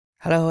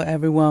Hello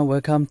everyone,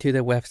 welcome to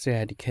the Web3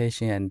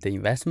 education and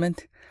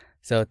investment.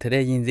 So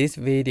today in this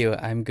video,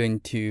 I'm going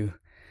to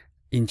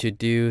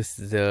introduce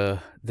the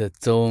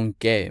zone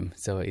game.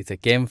 So it's a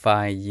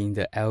GameFi in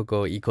the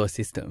algo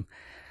ecosystem.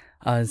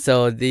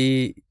 So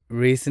they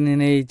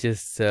recently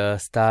just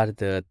started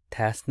the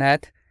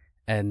testnet,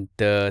 and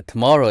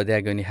tomorrow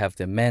they're going to have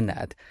the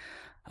mainnet.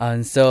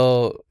 And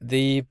so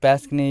they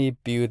basically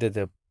build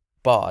the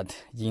bot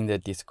in the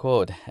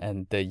Discord,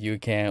 and you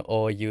can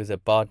all use a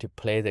bot to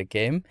play the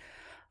game.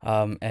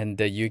 And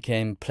you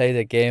can play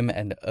the game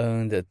and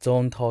earn the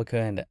zone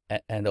token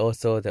and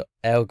also the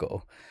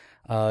algo.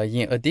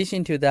 In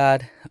addition to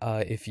that,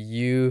 if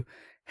you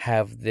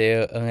have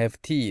their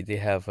NFT, they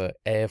have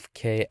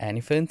AFK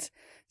elephants.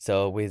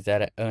 So with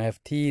that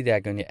NFT, they're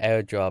going to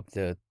airdrop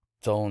the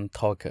zone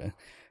token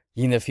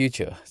in the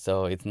future.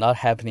 So it's not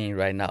happening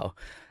right now.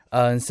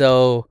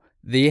 So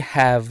they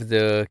have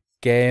the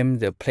game,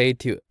 the play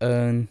to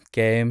earn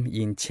game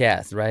in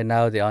chess. Right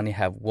now, they only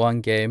have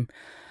one game.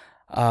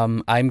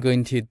 I'm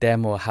going to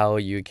demo how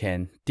you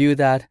can do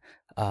that.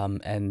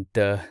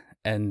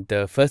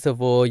 First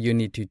of all, you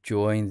need to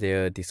join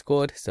their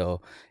Discord.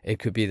 So it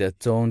could be the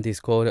Zone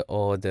Discord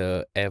or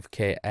the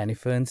FK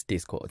Elephants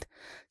Discord.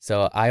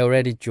 So I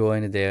already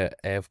joined their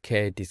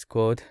FK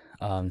Discord.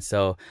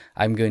 So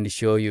I'm going to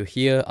show you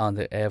here on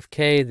the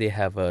FK. They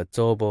have a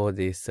Zobo,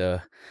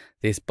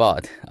 this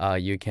bot.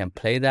 You can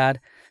play that.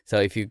 So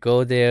if you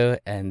go there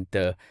and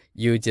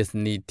you just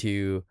need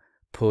to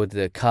put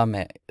the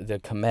command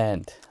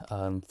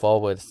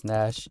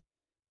 /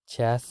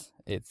 chess.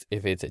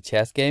 If it's a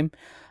chess game,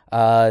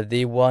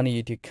 they want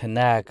you to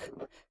connect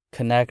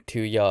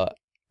to your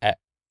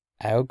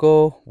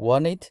algo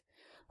wallet,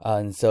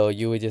 and so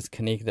you will just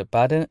click the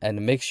button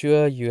and make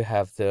sure you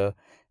have the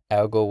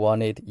algo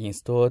wallet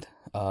installed.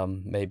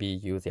 Maybe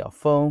use your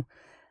phone,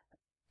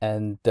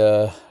 and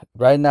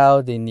right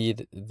now they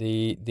need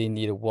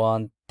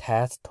one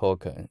test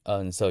token,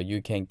 and so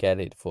you can get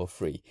it for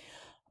free.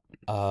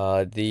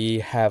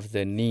 They have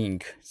the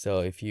link. So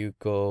if you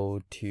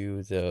go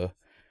to the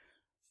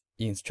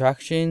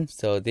instruction,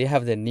 so they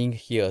have the link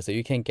here, so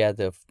you can get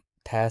the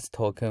test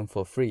token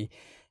for free.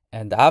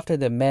 And after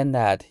the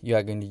mainnet, you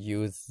are going to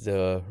use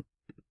the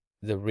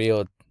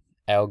real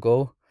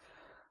algo.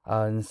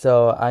 And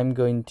so I'm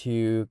going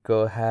to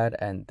go ahead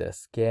and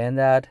scan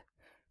that.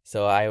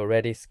 So I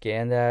already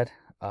scanned that.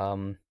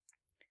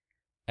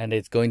 And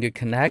it's going to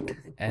connect,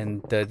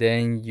 and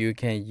then you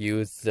can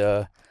use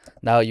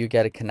now you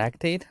get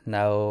connected.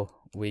 Now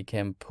we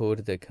can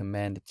put the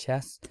command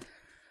chess.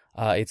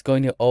 It's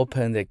going to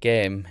open the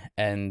game,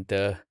 and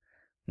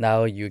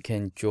now you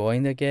can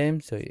join the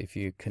game. So if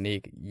you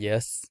click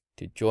yes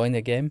to join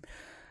the game,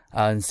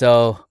 and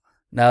so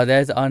now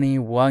there's only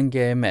one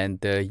game,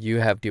 and you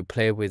have to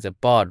play with a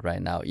bot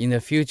right now. In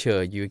the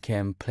future, you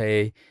can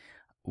play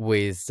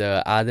with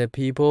other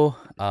people,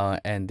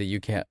 and you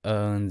can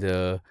earn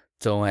the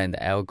zone and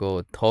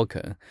algo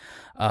token.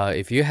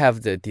 If you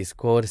have the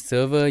Discord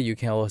server, you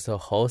can also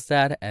host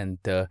that, and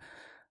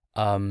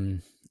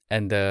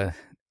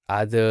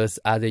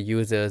other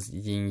users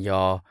in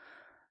your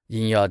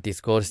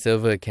Discord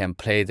server can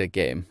play the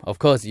game. Of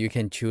course, you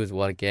can choose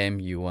what game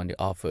you want to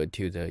offer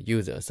to the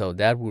user. So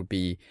that would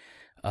be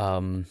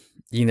in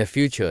the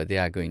future they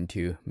are going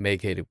to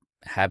make it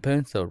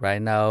happen. So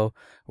right now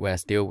we're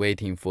still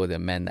waiting for the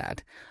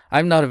mainnet.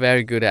 I'm not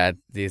very good at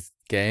this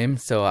game,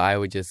 so I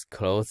will just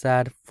close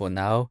that for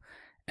now,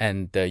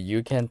 and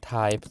you can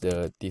type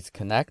the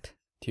disconnect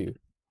to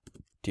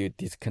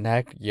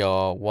disconnect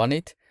your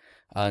wallet,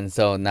 and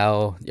so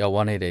now your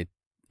wallet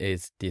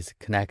is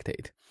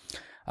disconnected.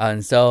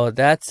 And so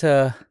that's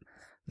a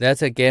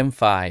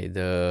GameFi,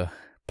 the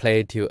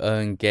play to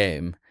earn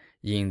game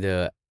in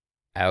the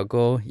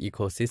algo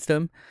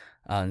ecosystem.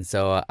 And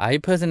so I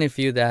personally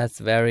feel that's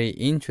very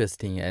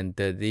interesting, and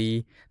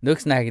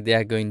looks like they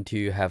are going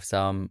to have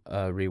some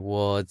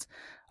rewards.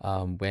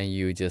 When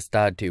you just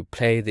start to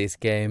play this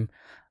game,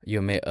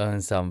 you may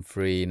earn some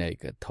free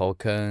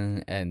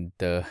token and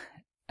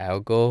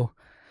algo,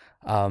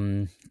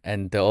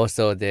 and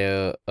also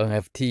their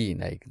NFT,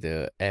 like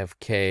the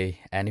FK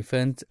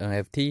elephant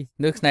NFT.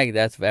 Looks like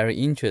that's very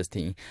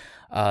interesting.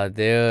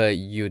 Their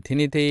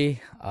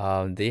utility,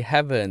 they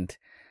haven't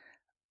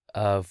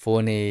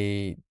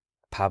fully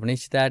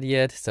published that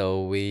yet,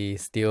 so we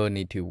still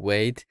need to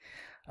wait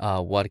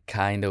what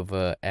kind of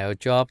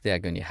airdrop they are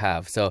going to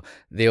have. So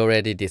they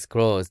already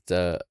disclosed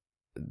the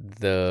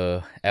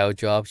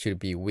airdrop should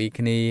be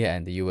weekly,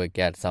 and you will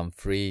get some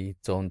free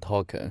zone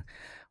token.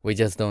 We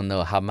just don't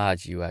know how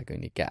much you are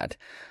going to get.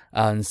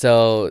 And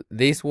so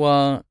this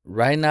one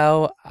right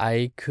now,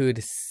 I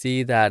could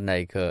see that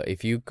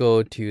if you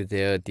go to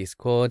their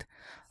Discord,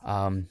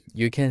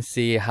 you can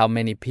see how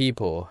many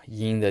people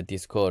in the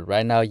Discord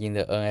right now. In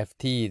the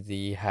NFT,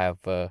 they have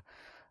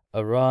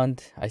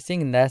around, I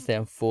think, less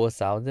than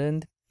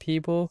 4,000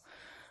 people.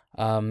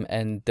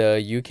 And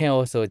you can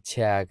also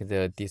check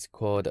the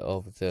Discord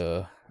of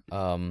the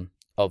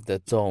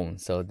zone.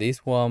 So this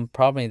one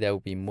probably there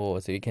will be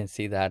more. So you can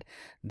see that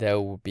there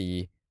will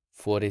be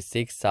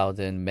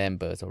 46,000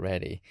 members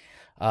already.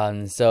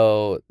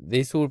 So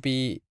this will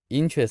be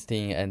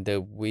interesting, and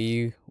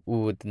we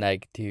would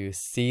like to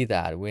see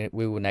that. We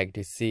would like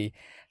to see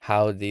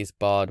how this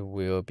bot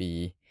will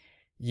be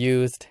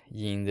used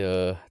in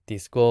the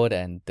Discord,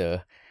 and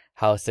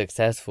how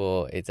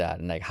successful is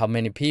that, like how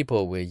many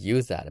people will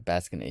use that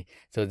basically.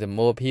 So the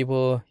more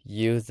people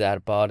use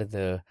that bot,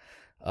 the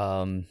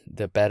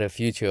better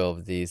future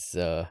of this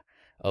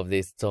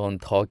zone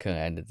token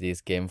and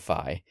this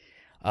gamefi.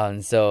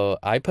 So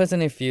I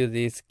personally feel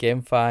this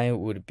gamefi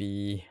would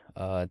be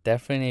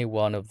definitely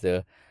one of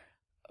the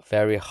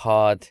very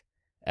hot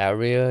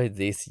area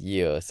this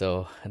year.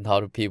 So a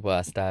lot of people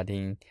are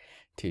starting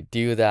to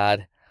do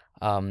that,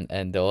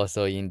 and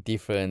also in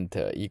different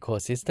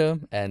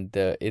ecosystem, and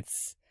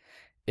it's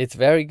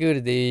very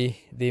good.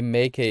 They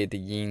make it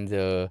in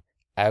the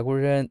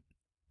algorand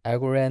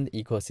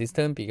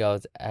ecosystem,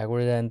 because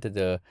algorand,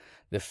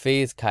 the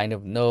fee is kind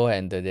of low,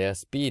 and their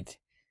speed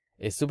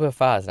is super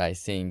fast, I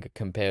think,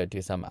 compared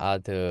to some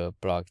other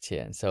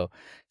blockchain.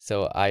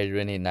 So I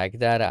really like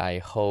that. I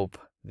hope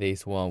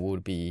this one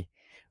would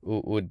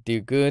do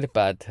good,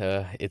 but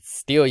it's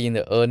still in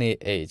the early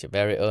age,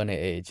 very early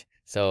age.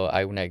 So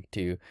I would like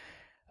to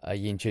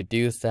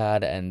introduce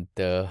that and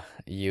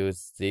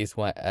use this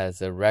one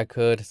as a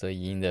record. So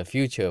in the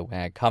future, when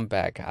I come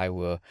back, I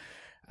will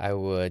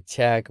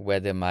check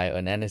whether my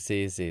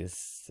analysis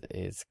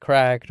is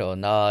correct or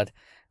not,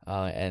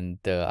 and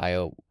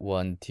I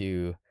want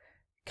to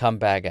come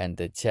back and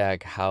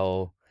check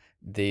how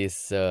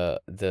this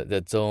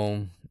the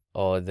zone,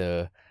 or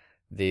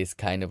this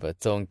kind of a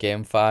zone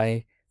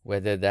gamefi,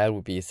 whether that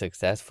would be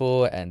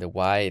successful and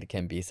why it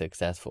can be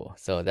successful.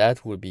 So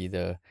that would be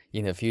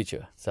in the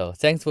future. So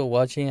thanks for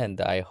watching,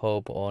 and I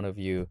hope all of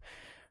you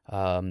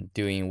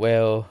doing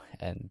well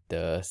and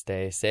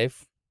stay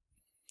safe.